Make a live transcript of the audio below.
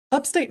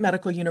Upstate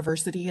Medical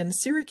University in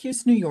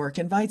Syracuse, New York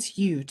invites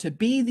you to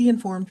be the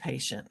informed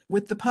patient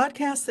with the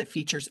podcast that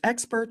features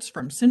experts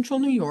from Central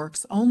New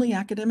York's only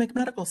academic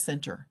medical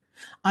center.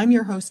 I'm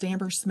your host,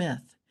 Amber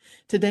Smith.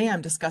 Today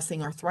I'm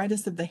discussing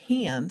arthritis of the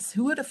hands,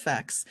 who it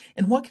affects,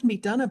 and what can be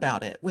done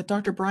about it with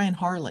Dr. Brian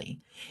Harley.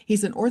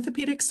 He's an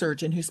orthopedic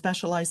surgeon who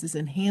specializes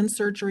in hand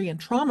surgery and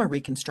trauma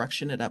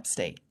reconstruction at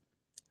Upstate.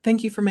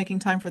 Thank you for making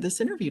time for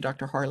this interview,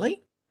 Dr.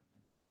 Harley.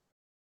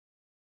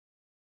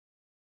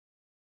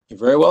 You're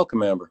very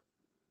welcome, Amber.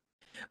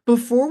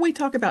 Before we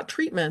talk about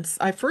treatments,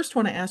 I first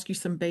want to ask you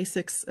some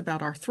basics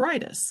about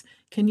arthritis.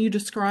 Can you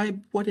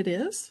describe what it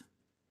is?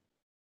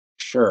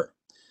 Sure.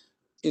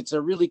 It's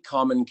a really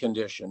common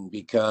condition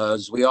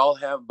because we all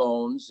have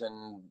bones,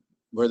 and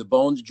where the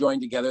bones join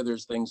together,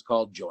 there's things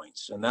called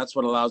joints. And that's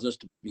what allows us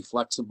to be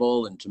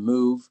flexible and to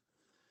move.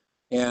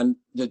 And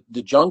the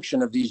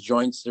junction of these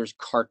joints, there's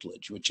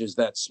cartilage, which is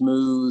that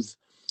smooth,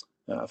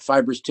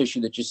 fibrous tissue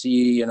that you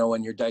see,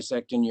 when you're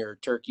dissecting your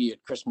turkey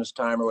at Christmas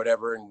time or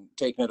whatever and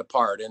taking it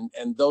apart.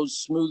 And those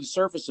smooth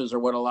surfaces are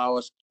what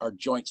allow our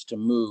joints to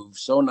move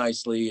so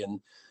nicely and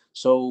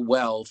so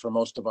well for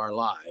most of our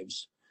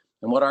lives.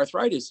 And what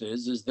arthritis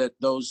is that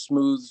those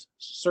smooth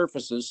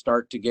surfaces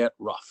start to get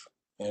rough.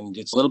 And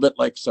it's a little bit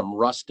like some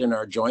rust in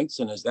our joints.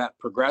 And as that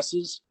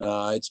progresses,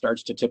 it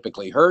starts to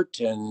typically hurt.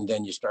 And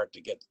then you start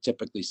to get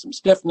typically some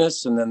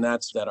stiffness. And then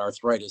that's that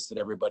arthritis that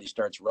everybody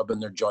starts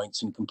rubbing their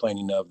joints and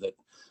complaining of, that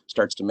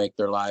starts to make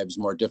their lives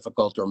more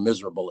difficult or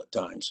miserable at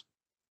times.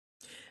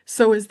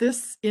 So is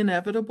this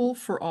inevitable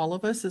for all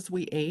of us as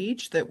we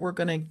age, that we're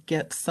going to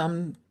get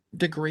some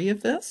degree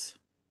of this?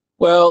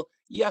 Well,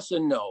 yes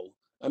and no.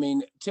 I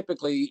mean,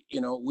 typically,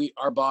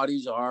 our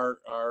bodies are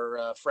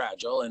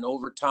fragile, and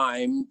over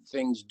time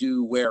things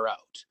do wear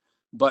out.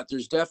 But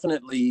there's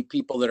definitely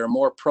people that are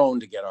more prone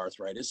to get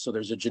arthritis, so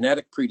there's a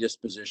genetic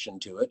predisposition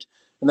to it.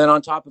 And then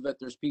on top of it,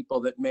 there's people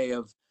that may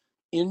have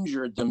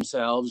injured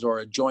themselves, or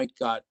a joint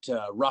got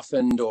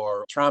roughened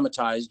or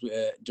traumatized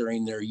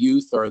during their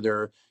youth or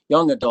their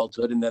young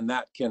adulthood, and then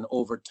that can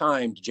over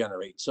time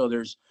degenerate. So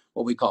there's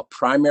what we call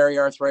primary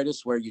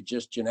arthritis, where you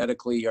just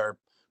genetically are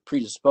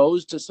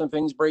predisposed to some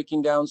things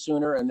breaking down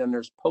sooner. And then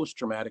there's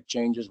post-traumatic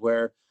changes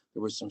where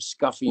there was some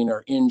scuffing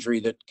or injury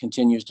that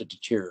continues to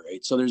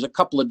deteriorate. So there's a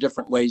couple of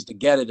different ways to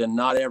get it, and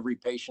not every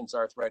patient's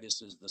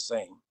arthritis is the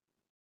same.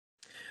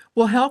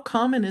 Well, how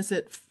common is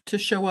it to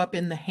show up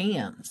in the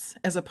hands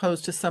as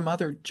opposed to some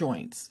other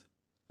joints?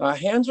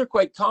 Hands are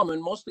quite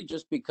common, mostly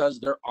just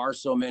because there are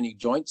so many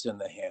joints in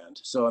the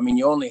hand. So,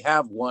 you only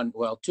have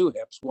two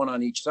hips, one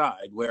on each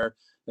side, whereas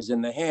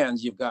in the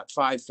hands, you've got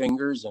 5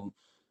 fingers and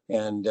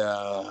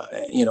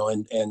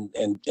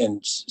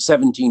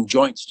 17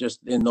 joints just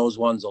in those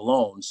ones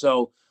alone.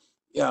 So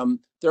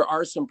there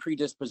are some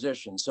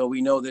predispositions. So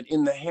we know that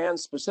in the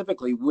hands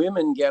specifically,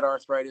 women get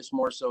arthritis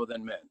more so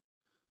than men,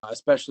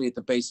 especially at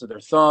the base of their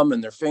thumb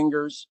and their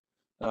fingers.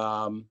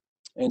 And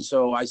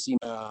so I see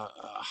a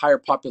higher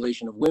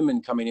population of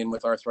women coming in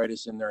with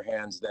arthritis in their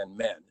hands than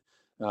men.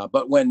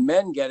 But when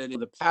men get it,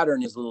 the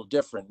pattern is a little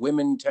different.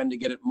 Women tend to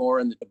get it more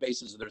in the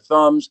bases of their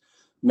thumbs.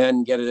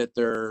 Men get it at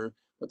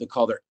what they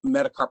call their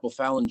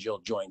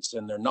metacarpophalangeal joints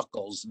and their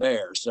knuckles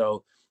there.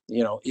 So,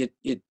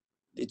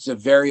 it's a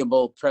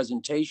variable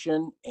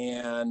presentation,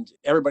 and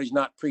everybody's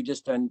not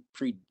predestined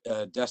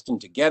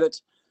to get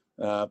it,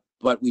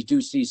 but we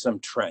do see some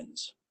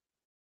trends.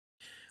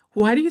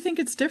 Why do you think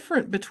it's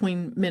different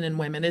between men and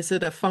women? Is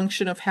it a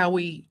function of how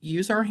we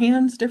use our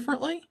hands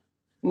differently?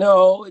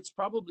 No, it's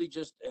probably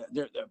just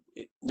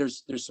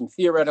there's some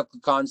theoretical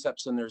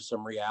concepts and there's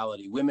some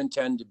reality. Women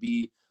tend to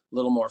be a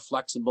little more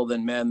flexible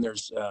than men.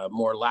 There's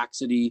more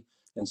laxity.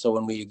 And so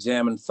when we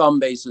examine thumb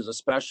bases,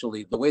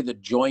 especially the way the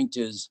joint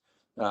is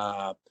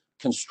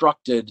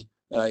constructed,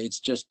 it's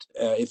just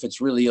if it's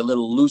really a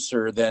little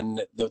looser, then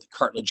the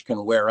cartilage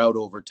can wear out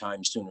over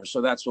time sooner. So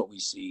that's what we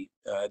see.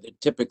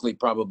 Typically,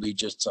 probably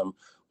just some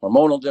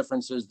hormonal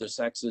differences. The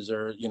sexes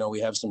are, we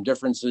have some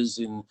differences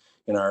in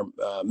our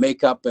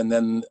makeup, and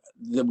then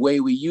the way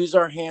we use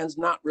our hands.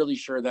 Not really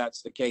sure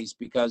that's the case,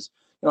 because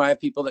I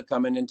have people that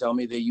come in and tell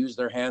me they use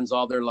their hands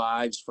all their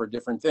lives for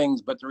different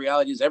things, but the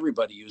reality is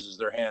everybody uses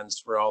their hands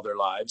for all their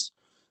lives.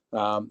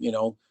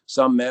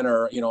 Some men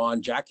are,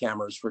 on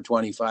jackhammers for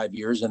 25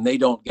 years and they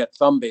don't get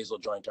thumb basal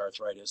joint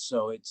arthritis.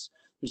 So it's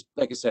just,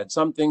 like I said,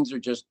 some things are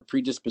just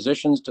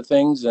predispositions to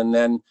things. And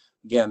then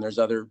again, there's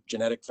other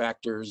genetic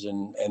factors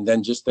and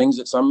then just things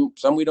that some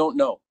we don't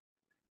know.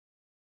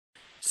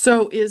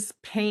 So is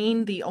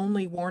pain the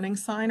only warning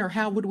sign, or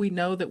how would we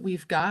know that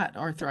we've got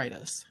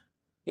arthritis?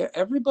 Yeah,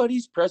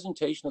 everybody's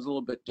presentation is a little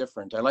bit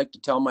different. I like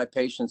to tell my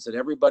patients that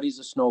everybody's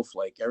a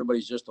snowflake.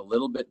 Everybody's just a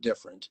little bit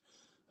different.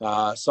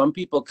 Some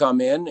people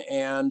come in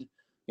and,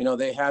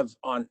 they have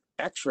on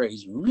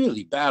x-rays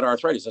really bad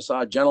arthritis. I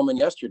saw a gentleman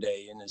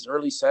yesterday in his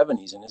early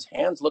 70s and his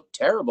hands look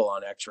terrible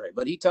on x-ray,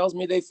 but he tells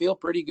me they feel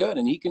pretty good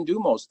and he can do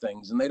most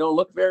things and they don't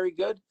look very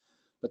good,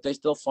 but they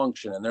still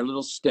function and they're a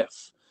little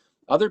stiff.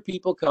 Other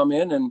people come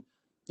in and,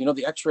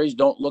 the x-rays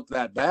don't look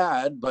that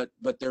bad, but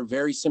they're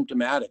very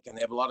symptomatic, and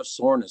they have a lot of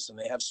soreness, and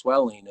they have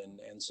swelling.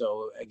 And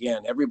so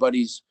again,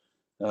 everybody's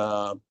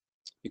uh,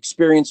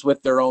 experience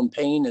with their own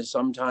pain is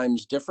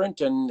sometimes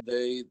different, and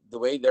the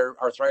way their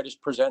arthritis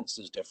presents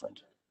is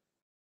different.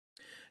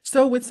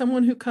 So, with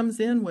someone who comes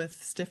in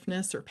with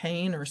stiffness or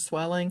pain or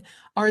swelling,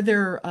 are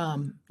there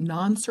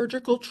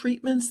non-surgical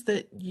treatments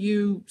that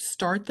you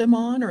start them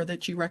on or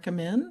that you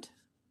recommend?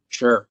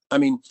 Sure. I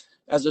mean,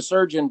 as a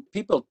surgeon,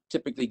 people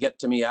typically get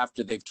to me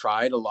after they've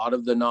tried a lot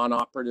of the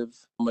non-operative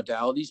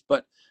modalities,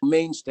 but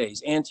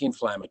mainstays,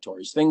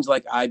 anti-inflammatories, things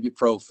like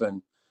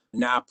ibuprofen,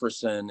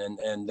 naproxen,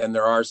 and then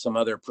there are some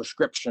other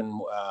prescription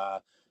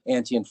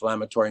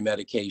anti-inflammatory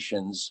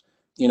medications.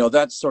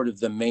 That's sort of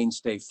the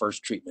mainstay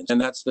first treatment.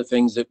 And that's the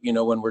things that,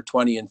 when we're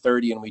 20 and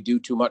 30 and we do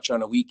too much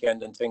on a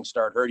weekend and things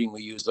start hurting,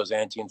 we use those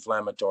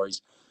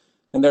anti-inflammatories.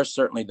 And they're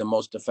certainly the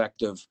most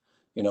effective,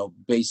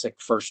 basic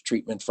first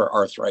treatment for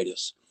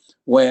arthritis.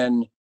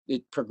 When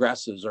it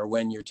progresses, or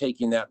when you're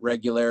taking that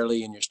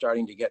regularly and you're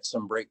starting to get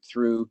some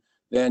breakthrough,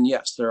 then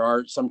yes, there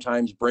are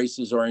sometimes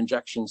braces or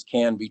injections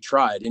can be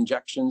tried.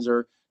 Injections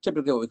are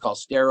typically what we call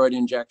steroid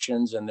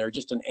injections, and they're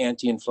just an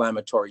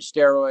anti-inflammatory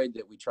steroid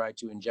that we try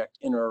to inject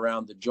in or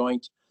around the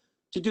joint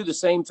to do the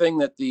same thing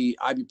that the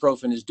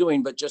ibuprofen is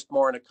doing, but just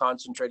more in a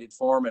concentrated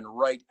form and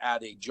right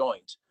at a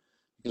joint.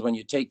 Because when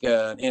you take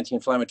an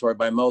anti-inflammatory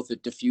by mouth,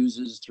 it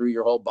diffuses through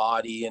your whole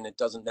body, and it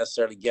doesn't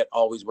necessarily get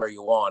always where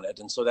you want it.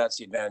 And so that's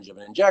the advantage of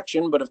an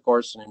injection. But of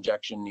course, an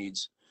injection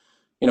needs,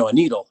 a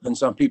needle, and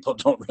some people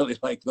don't really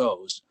like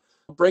those.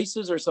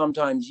 Braces are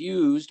sometimes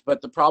used,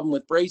 but the problem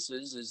with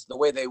braces is the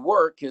way they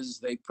work is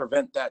they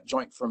prevent that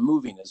joint from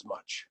moving as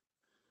much,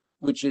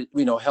 which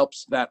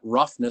helps that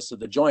roughness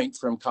of the joint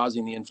from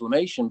causing the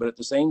inflammation. But at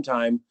the same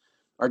time,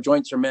 our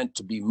joints are meant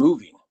to be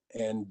moving.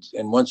 And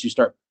once you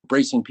start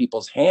bracing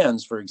people's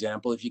hands, for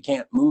example, if you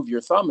can't move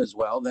your thumb as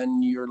well,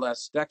 then you're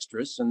less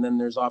dexterous, and then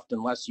there's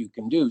often less you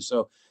can do.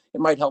 So it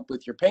might help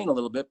with your pain a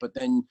little bit, but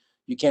then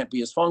you can't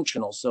be as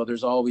functional. So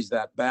there's always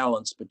that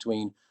balance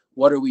between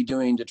what are we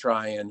doing to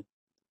try and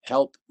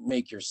help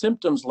make your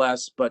symptoms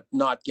less, but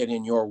not get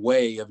in your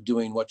way of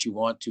doing what you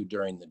want to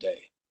during the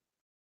day.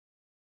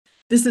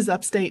 This is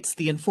Upstate's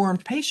The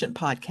Informed Patient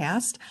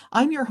podcast.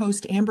 I'm your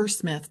host, Amber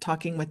Smith,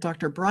 talking with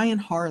Dr. Brian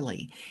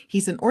Harley.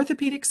 He's an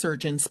orthopedic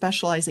surgeon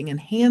specializing in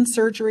hand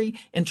surgery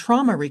and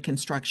trauma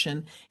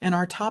reconstruction, and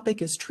our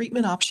topic is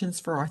treatment options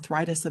for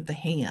arthritis of the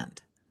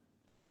hand.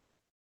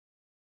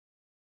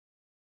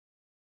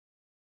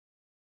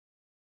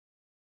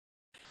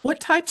 What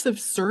types of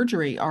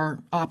surgery are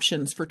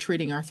options for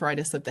treating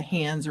arthritis of the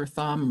hands or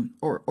thumb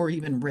or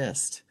even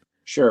wrist?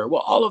 Sure.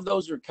 Well, all of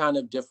those are kind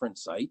of different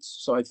sites.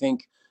 So I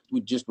think we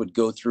just would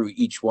go through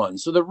each one.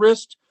 So the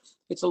wrist,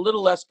 it's a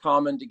little less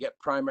common to get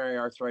primary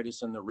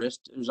arthritis in the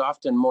wrist. There's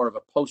often more of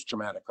a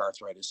post-traumatic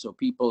arthritis. So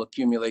people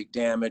accumulate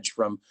damage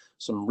from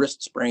some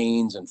wrist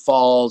sprains and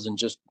falls and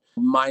just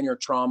minor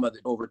trauma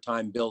that over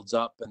time builds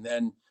up. And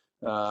then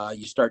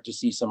you start to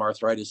see some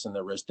arthritis in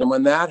the wrist. And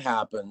when that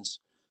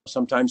happens,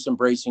 sometimes some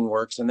bracing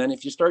works. And then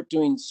if you start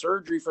doing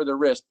surgery for the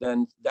wrist,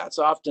 then that's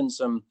often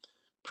some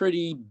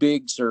pretty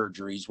big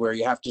surgeries where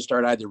you have to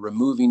start either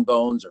removing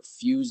bones or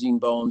fusing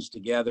bones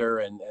together.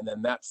 And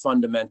then that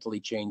fundamentally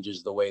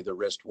changes the way the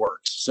wrist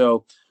works.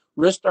 So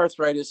wrist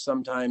arthritis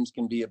sometimes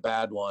can be a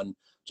bad one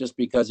just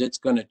because it's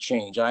going to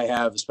change. I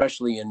have,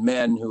 especially in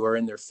men who are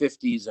in their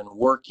 50s and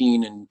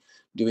working and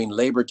doing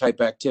labor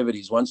type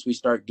activities, once we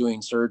start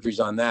doing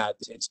surgeries on that,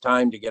 it's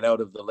time to get out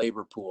of the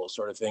labor pool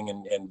sort of thing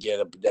and get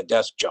a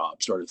desk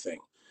job sort of thing.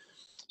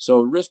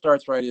 So wrist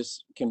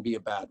arthritis can be a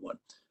bad one.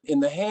 In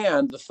the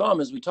hand, the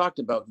thumb, as we talked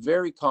about,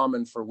 very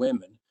common for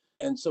women.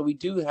 And so we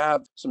do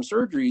have some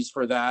surgeries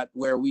for that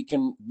where we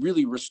can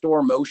really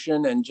restore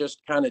motion and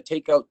just kind of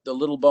take out the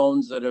little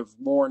bones that have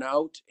worn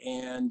out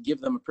and give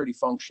them a pretty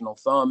functional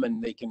thumb,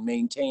 and they can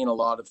maintain a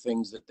lot of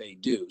things that they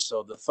do.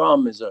 So the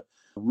thumb is a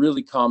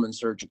really common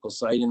surgical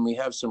site, and we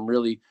have some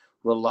really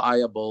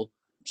reliable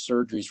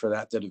surgeries for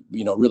that that have,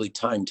 really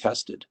time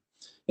tested.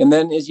 And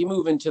then as you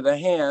move into the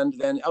hand,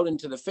 then out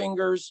into the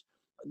fingers,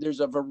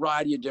 there's a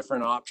variety of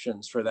different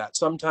options for that.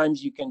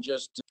 Sometimes you can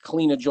just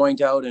clean a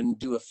joint out and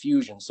do a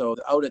fusion. So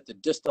out at the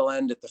distal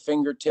end at the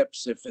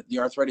fingertips, if the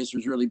arthritis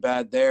was really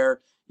bad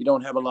there, you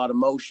don't have a lot of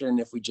motion.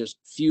 If we just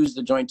fuse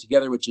the joint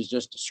together, which is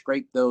just to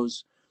scrape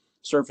those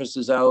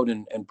surfaces out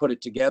and put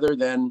it together,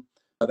 then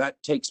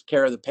that takes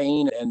care of the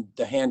pain, and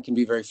the hand can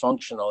be very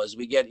functional. As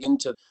we get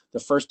into the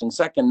first and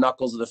second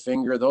knuckles of the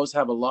finger, those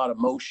have a lot of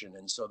motion.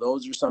 And so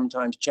those are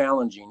sometimes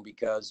challenging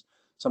because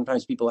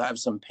sometimes people have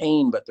some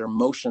pain, but their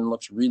motion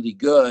looks really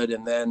good.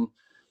 And then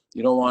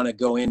you don't want to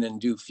go in and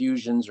do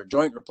fusions or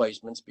joint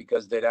replacements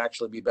because they'd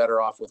actually be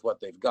better off with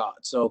what they've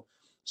got. So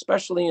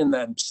especially in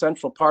that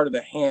central part of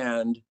the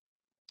hand,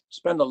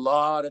 spend a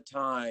lot of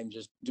time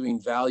just doing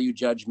value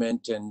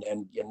judgment and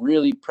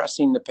really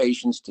pressing the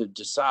patients to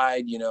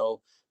decide,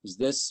 is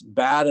this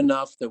bad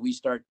enough that we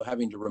start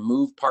having to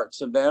remove parts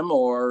of them,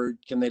 or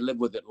can they live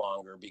with it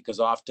longer? Because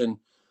often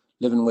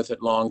living with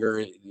it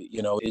longer,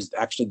 is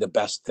actually the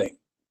best thing.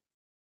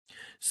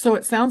 So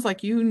it sounds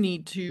like you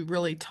need to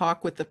really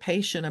talk with the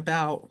patient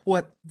about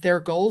what their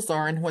goals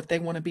are and what they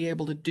want to be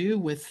able to do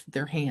with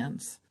their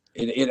hands.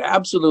 It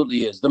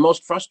absolutely is. The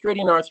most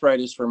frustrating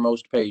arthritis for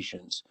most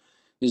patients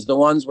is the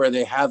ones where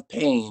they have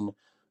pain,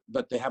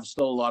 but they have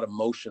still a lot of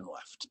motion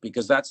left,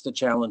 because that's the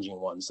challenging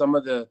one. Some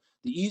of the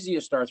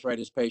easiest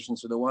arthritis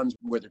patients are the ones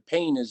where their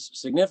pain is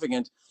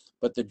significant,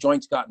 but the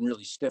joint's gotten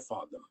really stiff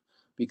on them.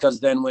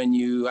 Because then when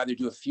you either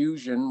do a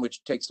fusion,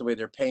 which takes away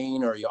their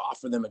pain, or you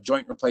offer them a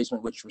joint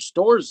replacement, which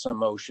restores some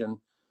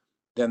motion,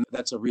 then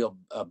that's a real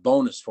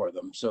bonus for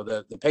them. So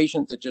the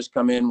patients that just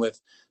come in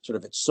with sort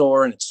of it's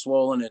sore and it's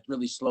swollen, it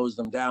really slows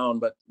them down,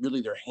 but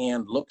really their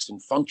hand looks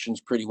and functions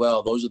pretty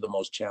well. Those are the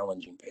most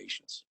challenging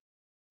patients.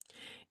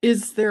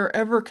 Is there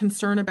ever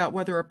concern about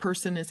whether a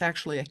person is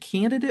actually a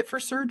candidate for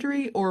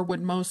surgery, or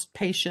would most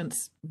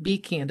patients be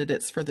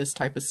candidates for this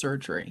type of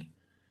surgery?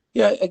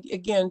 Yeah,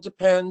 again,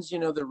 depends.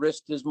 The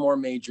wrist is more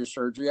major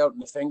surgery. Out in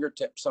the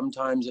fingertip,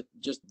 sometimes it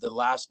just the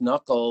last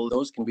knuckle,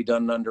 those can be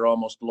done under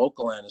almost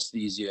local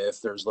anesthesia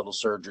if there's little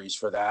surgeries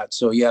for that.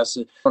 So yes,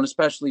 and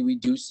especially we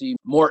do see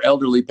more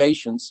elderly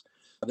patients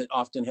that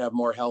often have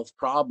more health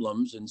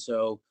problems. And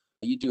so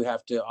you do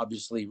have to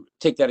obviously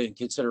take that into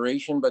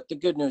consideration. But the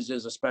good news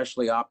is,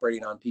 especially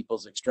operating on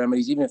people's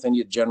extremities, even if they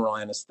need general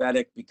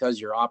anesthetic, because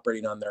you're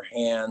operating on their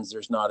hands,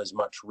 there's not as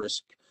much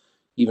risk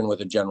even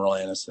with a general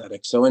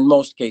anesthetic. So in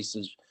most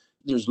cases,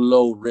 there's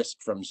low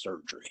risk from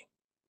surgery.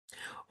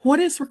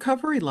 What is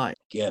recovery like?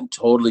 Again,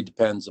 totally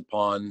depends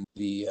upon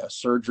the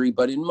surgery,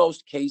 but in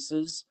most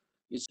cases,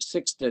 it's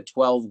 6 to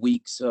 12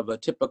 weeks of a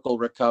typical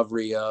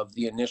recovery of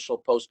the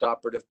initial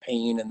postoperative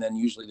pain, and then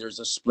usually there's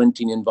a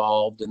splinting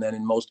involved. And then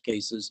in most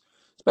cases,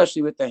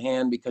 especially with the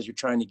hand, because you're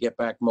trying to get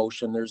back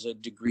motion, there's a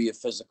degree of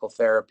physical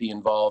therapy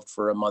involved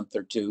for a month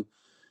or two.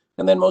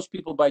 And then most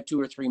people by 2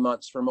 or 3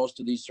 months for most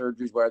of these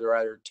surgeries, where they're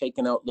either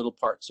taking out little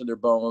parts of their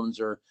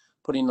bones or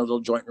putting a little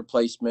joint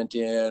replacement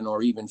in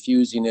or even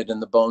fusing it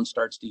and the bone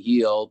starts to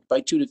heal. By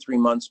 2 to 3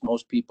 months,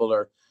 most people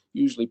are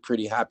usually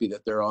pretty happy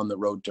that they're on the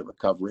road to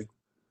recovery.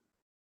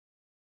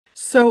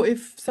 So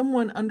if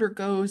someone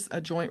undergoes a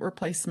joint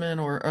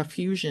replacement or a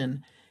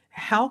fusion,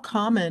 how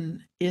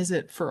common is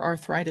it for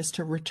arthritis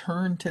to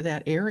return to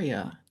that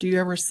area? Do you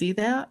ever see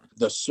that?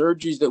 The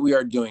surgeries that we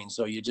are doing,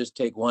 so you just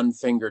take one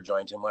finger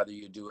joint, and whether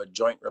you do a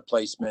joint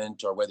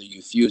replacement or whether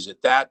you fuse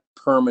it, that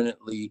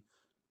permanently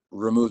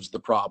removes the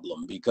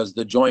problem, because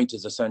the joint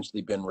has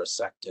essentially been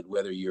resected.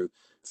 Whether you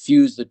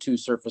fuse the two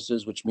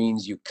surfaces, which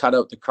means you cut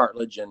out the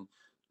cartilage and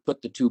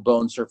put the two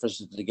bone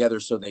surfaces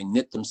together so they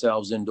knit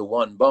themselves into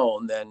one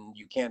bone, then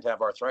you can't have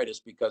arthritis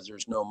because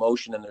there's no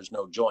motion and there's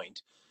no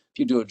joint. If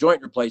you do a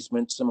joint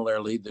replacement,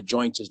 similarly, the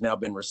joint has now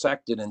been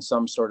resected and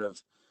some sort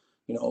of,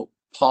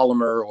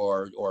 polymer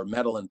or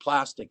metal and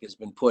plastic has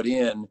been put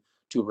in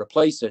to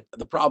replace it.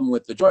 The problem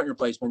with the joint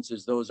replacements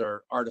is those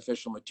are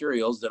artificial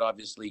materials that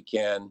obviously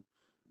can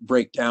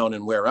break down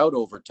and wear out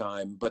over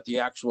time, but the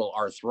actual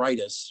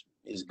arthritis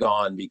is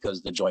gone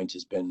because the joint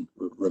has been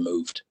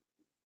removed.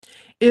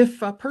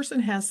 If a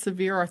person has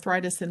severe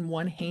arthritis in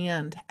one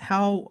hand,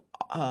 how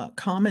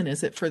common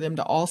is it for them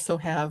to also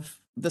have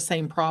the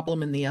same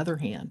problem in the other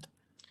hand?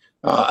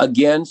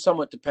 Again,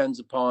 somewhat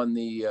depends upon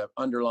the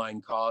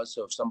underlying cause.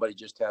 So if somebody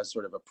just has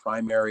sort of a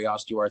primary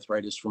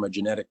osteoarthritis from a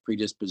genetic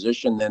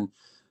predisposition, then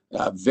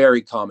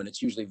very common.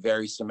 It's usually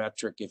very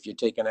symmetric. If you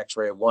take an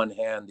x-ray of one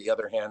hand, the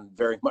other hand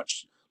very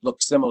much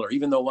looks similar.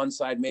 Even though one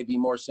side may be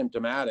more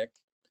symptomatic,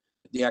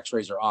 the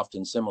x-rays are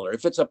often similar.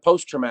 If it's a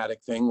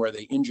post-traumatic thing where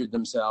they injured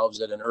themselves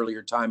at an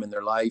earlier time in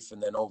their life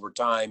and then over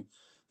time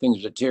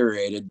things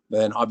deteriorated,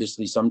 then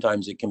obviously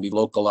sometimes it can be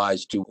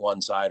localized to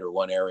one side or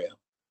one area.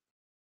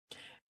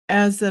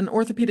 As an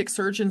orthopedic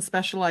surgeon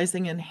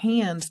specializing in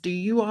hands, do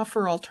you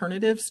offer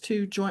alternatives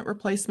to joint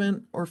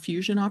replacement or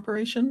fusion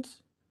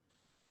operations?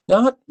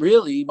 Not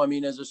really. I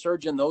mean, as a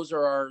surgeon, those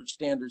are our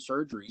standard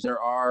surgeries.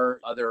 There are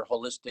other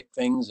holistic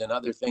things and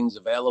other things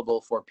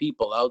available for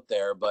people out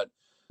there, but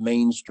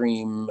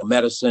mainstream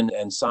medicine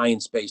and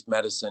science-based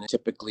medicine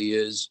typically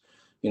is,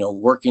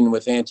 working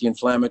with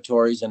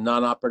anti-inflammatories and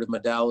non-operative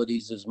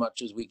modalities as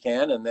much as we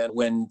can. And then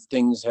when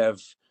things have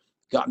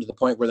gotten to the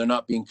point where they're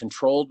not being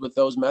controlled with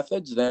those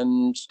methods,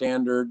 then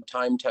standard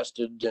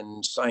time-tested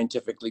and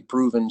scientifically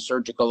proven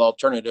surgical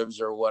alternatives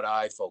are what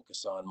I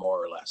focus on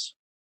more or less.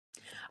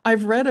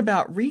 I've read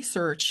about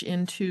research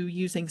into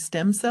using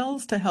stem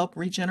cells to help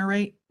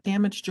regenerate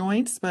damaged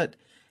joints, but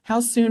how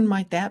soon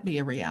might that be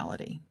a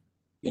reality?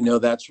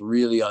 That's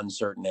really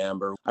uncertain,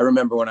 Amber. I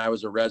remember when I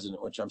was a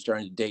resident, which I'm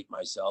starting to date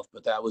myself,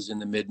 but that was in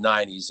the mid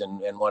 90s.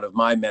 And one of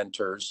my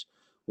mentors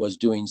was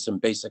doing some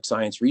basic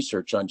science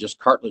research on just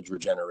cartilage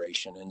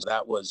regeneration. And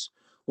that was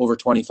over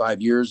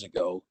 25 years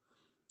ago.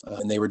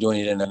 And they were doing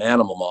it in an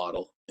animal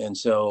model. And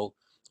so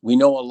we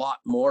know a lot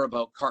more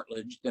about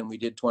cartilage than we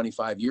did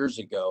 25 years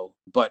ago.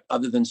 But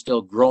other than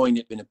still growing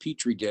it in a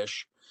petri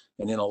dish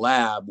and in a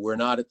lab, we're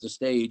not at the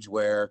stage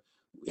where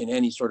in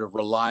any sort of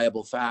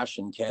reliable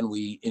fashion can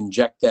we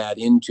inject that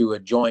into a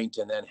joint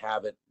and then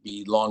have it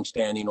be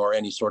longstanding or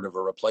any sort of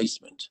a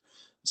replacement.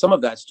 Some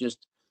of that's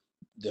just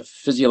The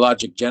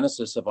physiologic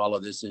genesis of all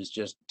of this is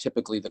just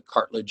typically the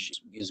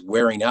cartilage is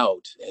wearing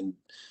out, and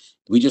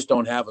we just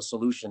don't have a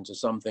solution to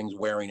some things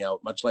wearing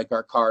out. Much like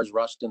our cars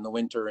rust in the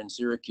winter in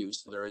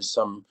Syracuse, there is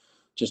some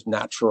just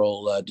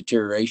natural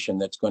deterioration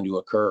that's going to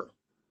occur.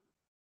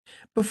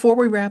 Before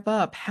we wrap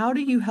up, how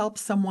do you help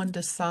someone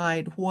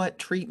decide what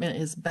treatment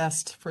is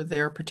best for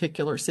their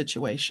particular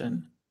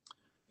situation?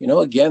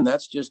 Again,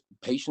 that's just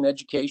patient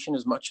education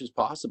as much as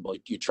possible.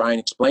 You try and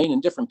explain,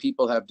 and different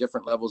people have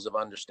different levels of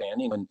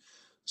understanding. And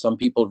some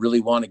people really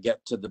want to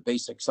get to the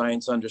basic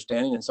science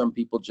understanding, and some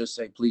people just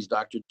say, please,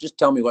 doctor, just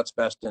tell me what's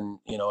best, and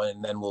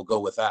then we'll go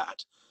with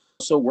that.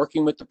 So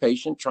working with the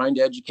patient, trying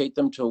to educate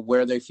them to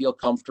where they feel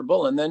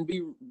comfortable, and then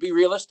be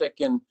realistic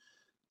and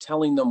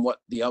telling them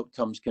what the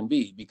outcomes can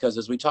be. Because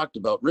as we talked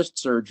about wrist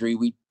surgery,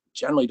 we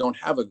generally don't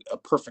have a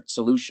perfect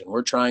solution.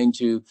 We're trying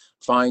to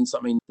find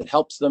something that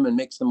helps them and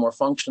makes them more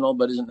functional,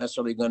 but isn't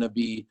necessarily going to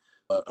be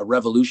a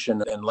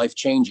revolution and life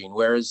changing.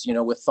 Whereas,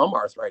 with thumb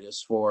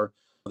arthritis, for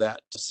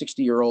that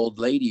 60-year-old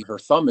lady, her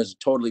thumb is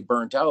totally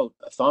burnt out.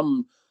 A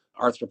thumb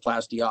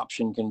arthroplasty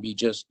option can be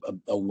just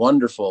a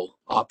wonderful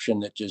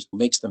option that just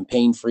makes them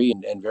pain-free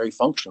and very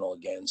functional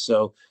again.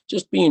 So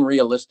just being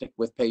realistic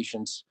with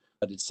patients,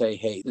 to say,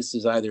 hey, this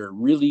is either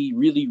really,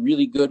 really,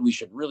 really good, we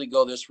should really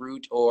go this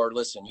route, or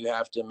listen, you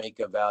have to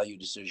make a value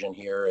decision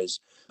here. As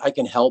I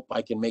can help,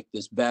 I can make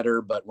this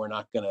better, but we're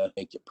not going to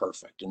make it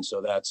perfect. And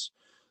so that's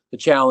the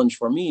challenge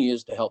for me,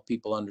 is to help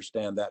people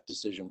understand that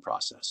decision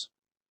process.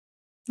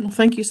 Well,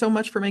 thank you so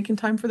much for making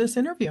time for this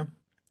interview.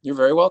 You're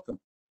very welcome.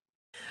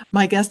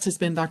 My guest has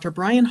been Dr.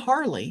 Brian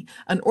Harley,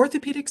 an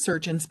orthopedic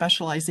surgeon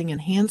specializing in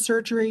hand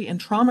surgery and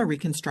trauma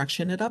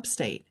reconstruction at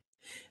Upstate.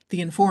 The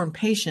Informed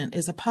Patient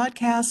is a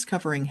podcast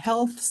covering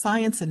health,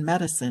 science, and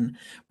medicine,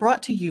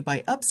 brought to you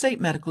by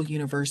Upstate Medical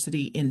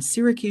University in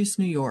Syracuse,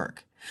 New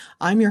York.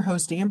 I'm your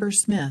host, Amber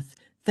Smith,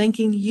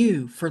 thanking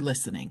you for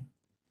listening.